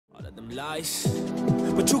Them lies,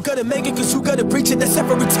 but you gotta make it, cause you gotta preach it, that's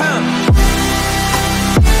every time.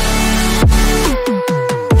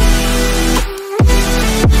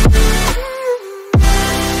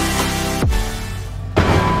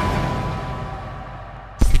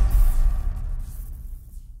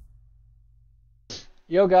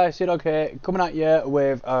 Yo guys, Sid here, coming at you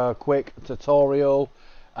with a quick tutorial,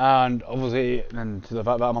 and obviously, and to the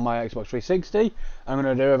fact that I'm on my Xbox 360, I'm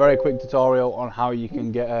going to do a very quick tutorial on how you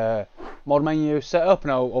can get a mod menu set up.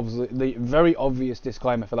 Now, obviously, the very obvious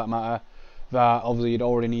disclaimer for that matter, that obviously you'd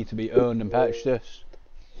already need to be earned and purchase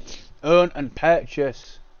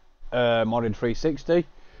modded 360.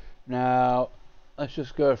 Now, let's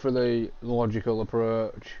just go through the logical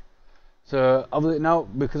approach. So, obviously now,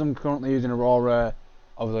 because I'm currently using Aurora,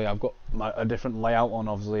 obviously I've got a different layout on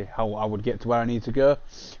obviously how I would get to where I need to go.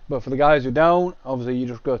 But for the guys who don't, obviously you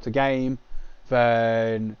just go to game,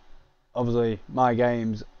 then obviously my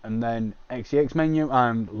games, and then XEX menu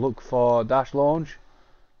and look for dash launch.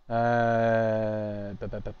 Now I've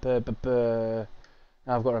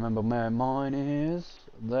got to remember where mine is.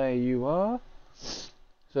 There you are.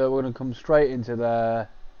 So we're going to come straight into there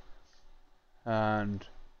and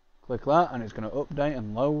click that, and it's going to update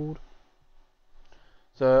and load.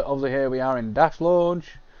 So obviously here we are in dash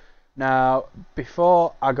launch. Now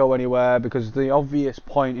before I go anywhere, because the obvious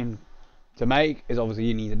point to make is obviously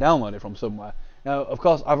you need to download it from somewhere. Now of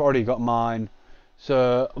course I've already got mine,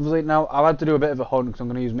 so obviously now I've had to do a bit of a hunt because I'm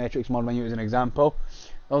going to use Matrix mod menu as an example.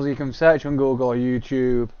 Obviously you can search on Google or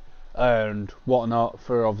YouTube and whatnot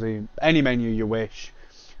for obviously any menu you wish.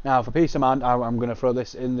 Now for peace of mind, I'm going to throw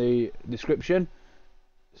this in the description,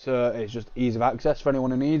 so it's just ease of access for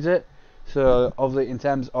anyone who needs it. So obviously in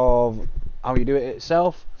terms of how you do it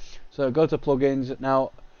itself, so go to plugins.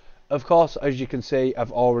 Now of course, as you can see,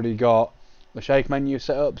 I've already got the shake menu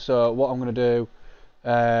set up. So what I'm going to do,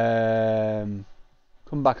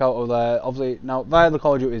 come back out of there. Obviously now via the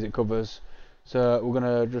Call of Duties it covers, so we're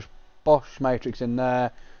going to just bosh Matrix in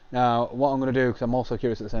there. Now what I'm going to do, because I'm also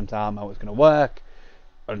curious at the same time how it's going to work,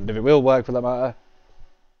 and if it will work for that matter,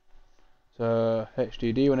 so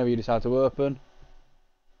HDD whenever you decide to open.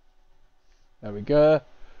 There we go.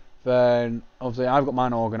 Then obviously I've got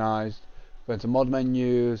mine organised. Go into mod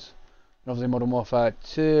menus, and obviously Modern Warfare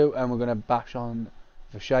 2, and we're going to bash on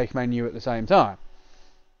the shake menu at the same time.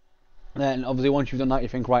 And then obviously once you've done that, you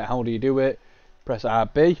think, right, how do you do it? Press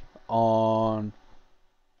RB on.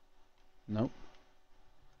 Nope.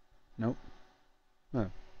 No.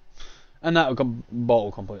 And that will come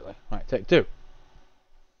bottle completely. Right, take two.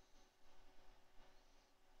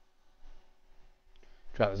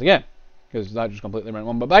 Try this again, because that just completely went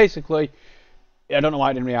wrong. But basically, I don't know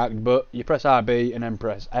why it didn't react, but you press RB and then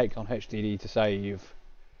press X on HDD to save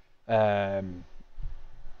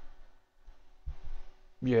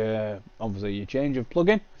obviously your change of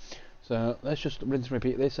plugin. So let's just rinse and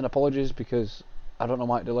repeat this, and apologies because I don't know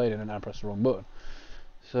why it delayed and then I pressed the wrong button.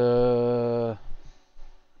 So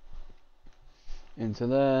into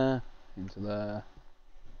there.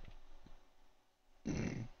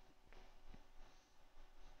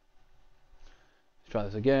 Try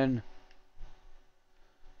this again.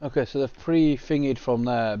 Okay, so they've pre-thingied from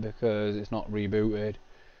there because it's not rebooted.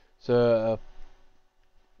 So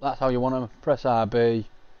that's how you want to press RB,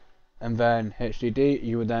 and then HDD.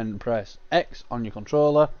 You would then press X on your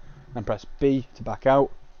controller and press B to back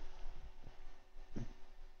out.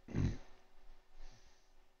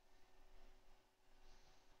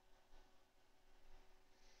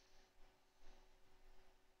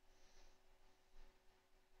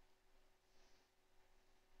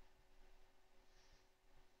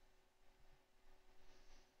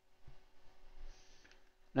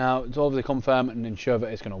 Now to obviously confirm and ensure that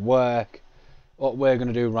it's going to work, what we're going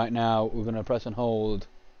to do right now, we're going to press and hold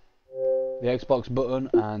the Xbox button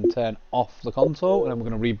and turn off the console, and then we're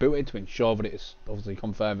going to reboot it to ensure that it's obviously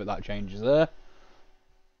confirmed that that change is there.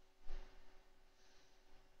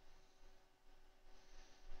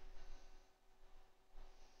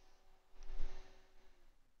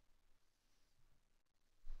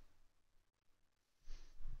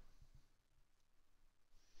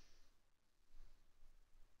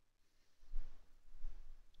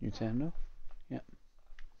 You turned off? Yep.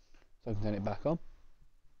 So I can turn it back on.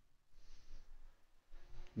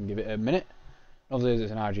 And give it a minute. Obviously, as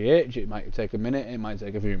it's an RGH, it might take a minute, it might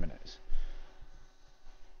take a few minutes.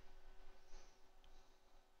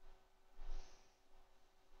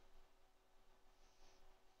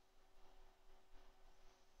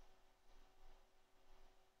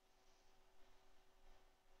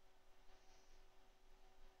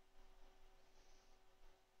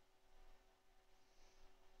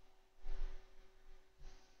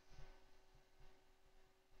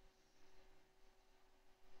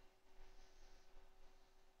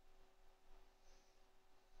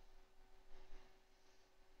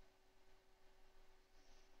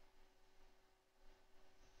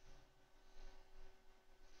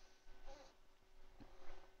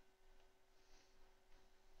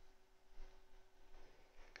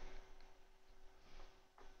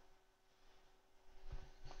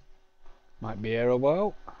 Might be here a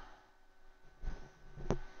while.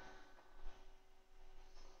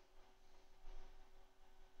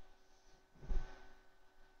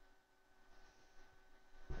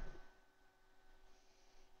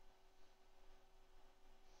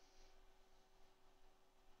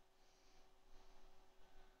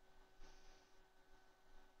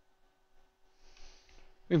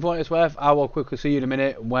 For what it's worth, I will quickly see you in a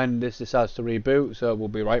minute when this decides to reboot, so we'll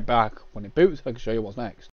be right back when it boots. I can show you what's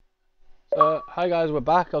next. So, hi guys, we're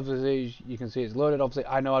back. Obviously, you can see it's loaded. Obviously,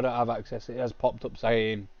 I know I don't have access. It has popped up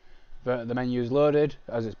saying that the menu is loaded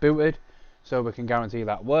as it's booted, so we can guarantee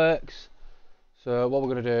that works. So what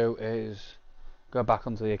we're going to do is go back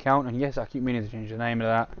onto the account, and yes, I keep meaning to change the name of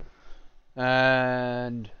that.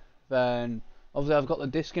 And then, obviously, I've got the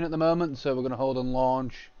disk in at the moment, so we're going to hold and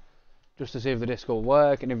launch just to see if the disk will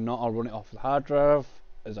work, and if not, I'll run it off the hard drive,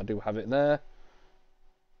 as I do have it there.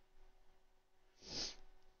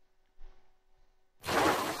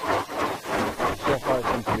 So far it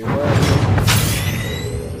seems to be working.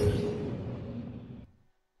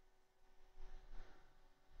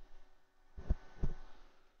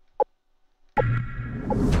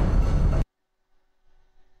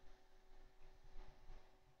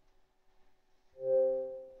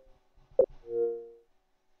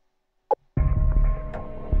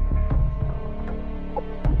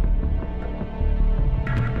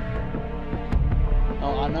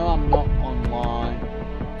 I know I'm not online.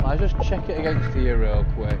 I'll just check it against here real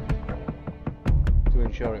quick to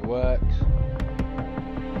ensure it works.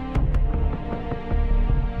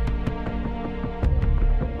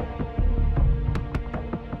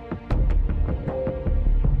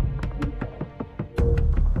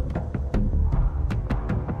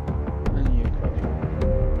 And you crash.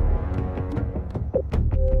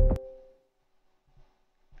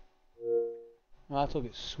 Well, that took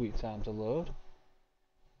its sweet time to load.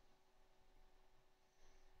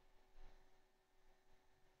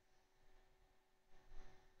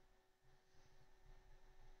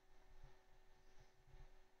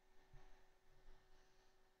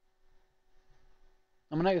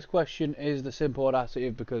 And my next question is the simple audacity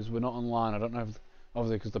because we're not online. I don't know if,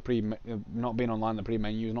 obviously, because the not being online, the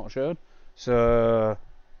pre-menu is not shown. So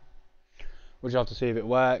we'll just have to see if it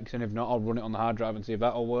works, and if not, I'll run it on the hard drive and see if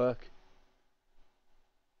that'll work.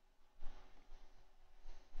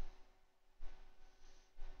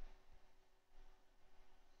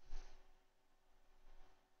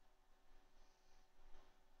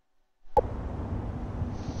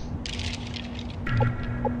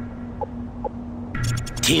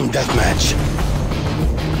 Team deathmatch.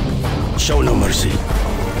 Show no mercy.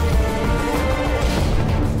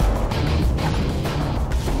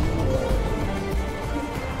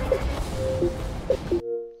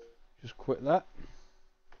 Just quit that.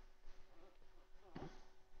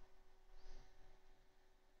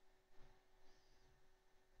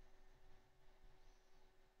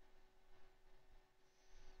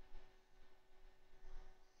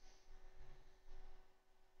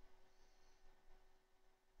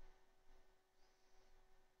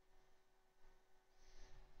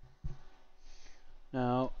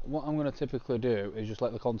 Now, what I'm going to typically do is just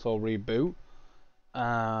let the console reboot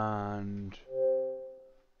and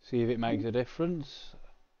see if it makes a difference.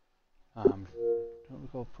 Don't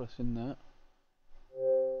recall pressing that.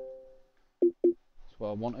 That's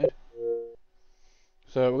what I wanted.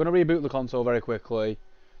 So we're going to reboot the console very quickly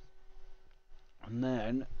and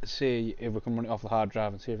then see if we can run it off the hard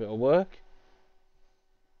drive and see if it'll work.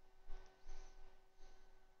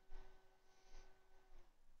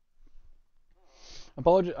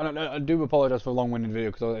 I do apologise for a long-winded video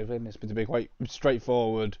because I find this to be quite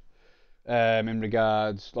straightforward in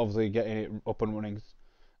regards, obviously, getting it up and running.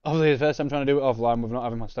 Obviously, the first time trying to do it offline with not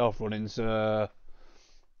having my stealth running, so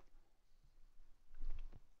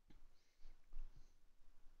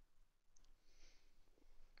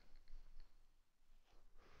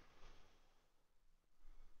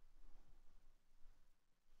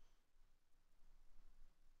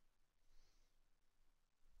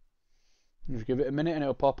just give it a minute and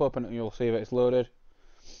it'll pop up and you'll see that it's loaded.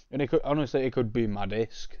 And it could, honestly, it could be my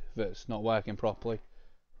disc that's not working properly.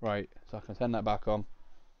 Right, so I can turn that back on.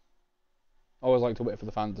 I always like to wait for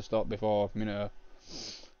the fan to stop before,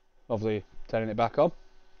 obviously turning it back on.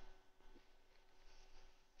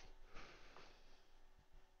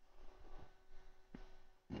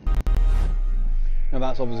 Now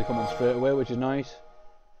that's obviously coming straight away, which is nice.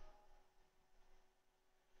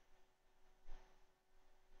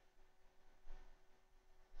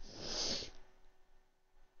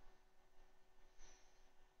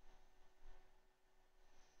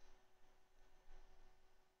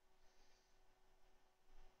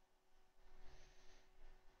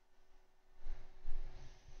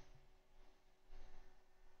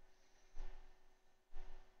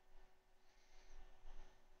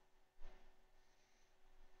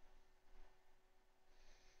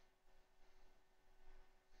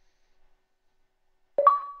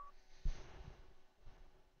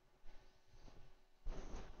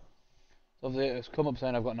 Obviously it's come up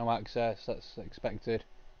saying I've got no access, that's expected.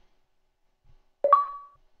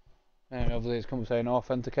 And obviously it's come up saying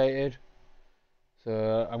authenticated.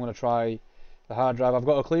 So I'm going to try the hard drive. I've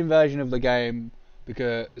got a clean version of the game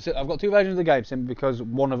because I've got 2 versions of the game simply because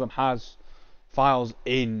one of them has files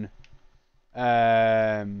in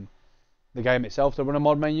the game itself to run a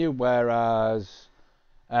mod menu, whereas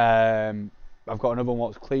I've got another one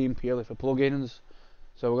what's clean purely for plugins.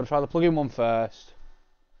 So we're going to try the plugin one first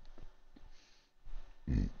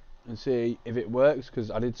and see if it works,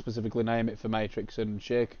 because I did specifically name it for Matrix and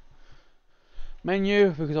Shake menu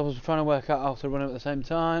because I was trying to work out how to run it at the same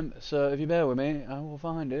time. So if you bear with me, I will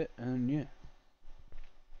find it, and yeah.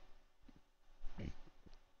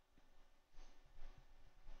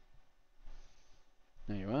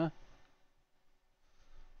 There you are.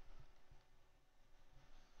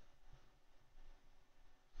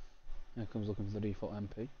 Here comes looking for the default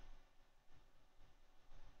MP.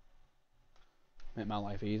 Make my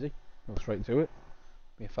life easy. Go straight to it.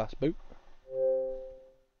 Be a fast boot.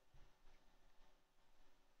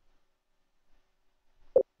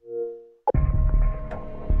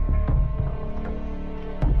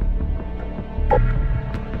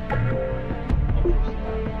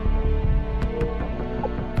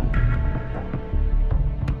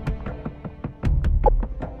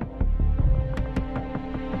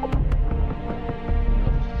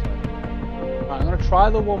 Try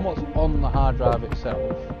the one what's on the hard drive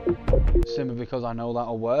itself, simply because I know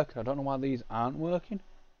that'll work. I don't know why these aren't working.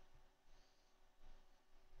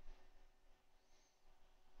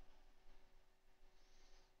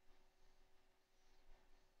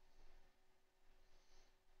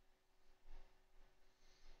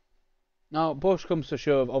 Now, push comes to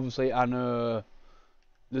shove, obviously I know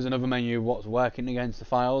there's another menu what's working against the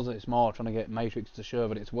files. It's more trying to get Matrix to show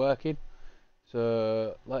that it's working.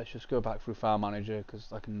 So let's just go back through File Manager, because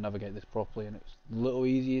I can navigate this properly and it's a little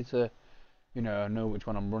easier to, you know which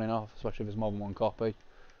one I'm running off, especially if there's more than one copy.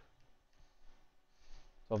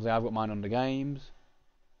 So obviously I've got mine under Games.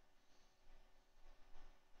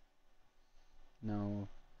 No,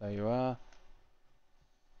 there you are.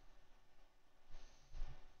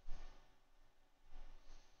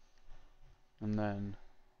 And then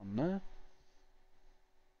on there.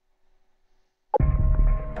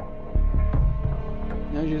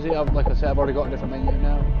 Now as you see, like I said, I've already got a different menu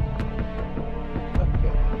now.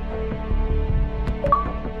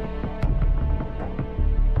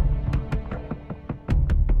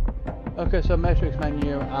 Okay, so Matrix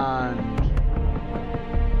menu and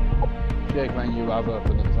Shake menu I've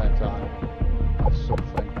opened at the same time. That's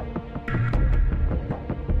something.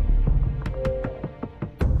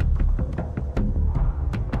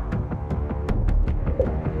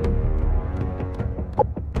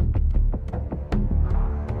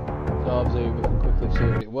 So obviously we can quickly see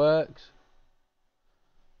if it works.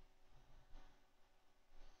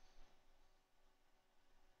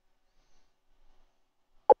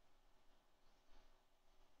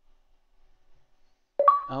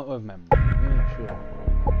 Out of memory, yeah, sure.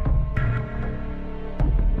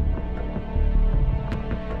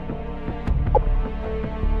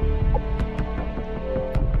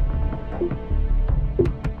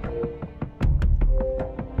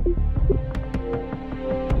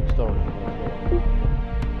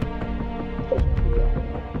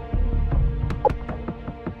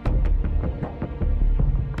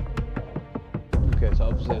 Okay, so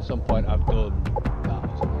obviously at some point I've done that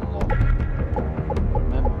as an unlock.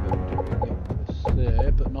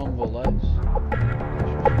 But nonetheless,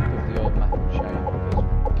 let's just give the old map a change because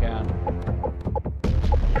we can.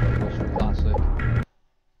 It was classic.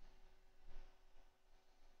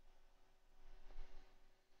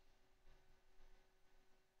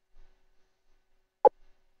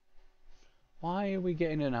 Why are we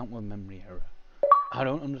getting an outward memory error? I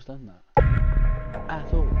don't understand that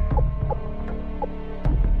at all.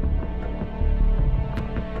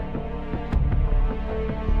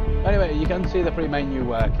 Anyway, you can see the free menu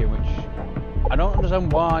working, which I don't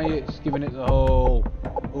understand why it's giving it the whole,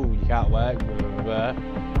 oh, you can't work, blah, blah, blah.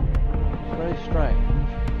 It's very strange.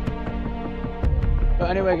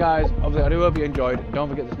 But anyway guys, obviously I do hope you enjoyed. Don't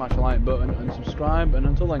forget to smash the like button and subscribe, and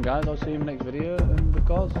until then guys, I'll see you in the next video, and of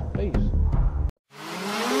course, peace.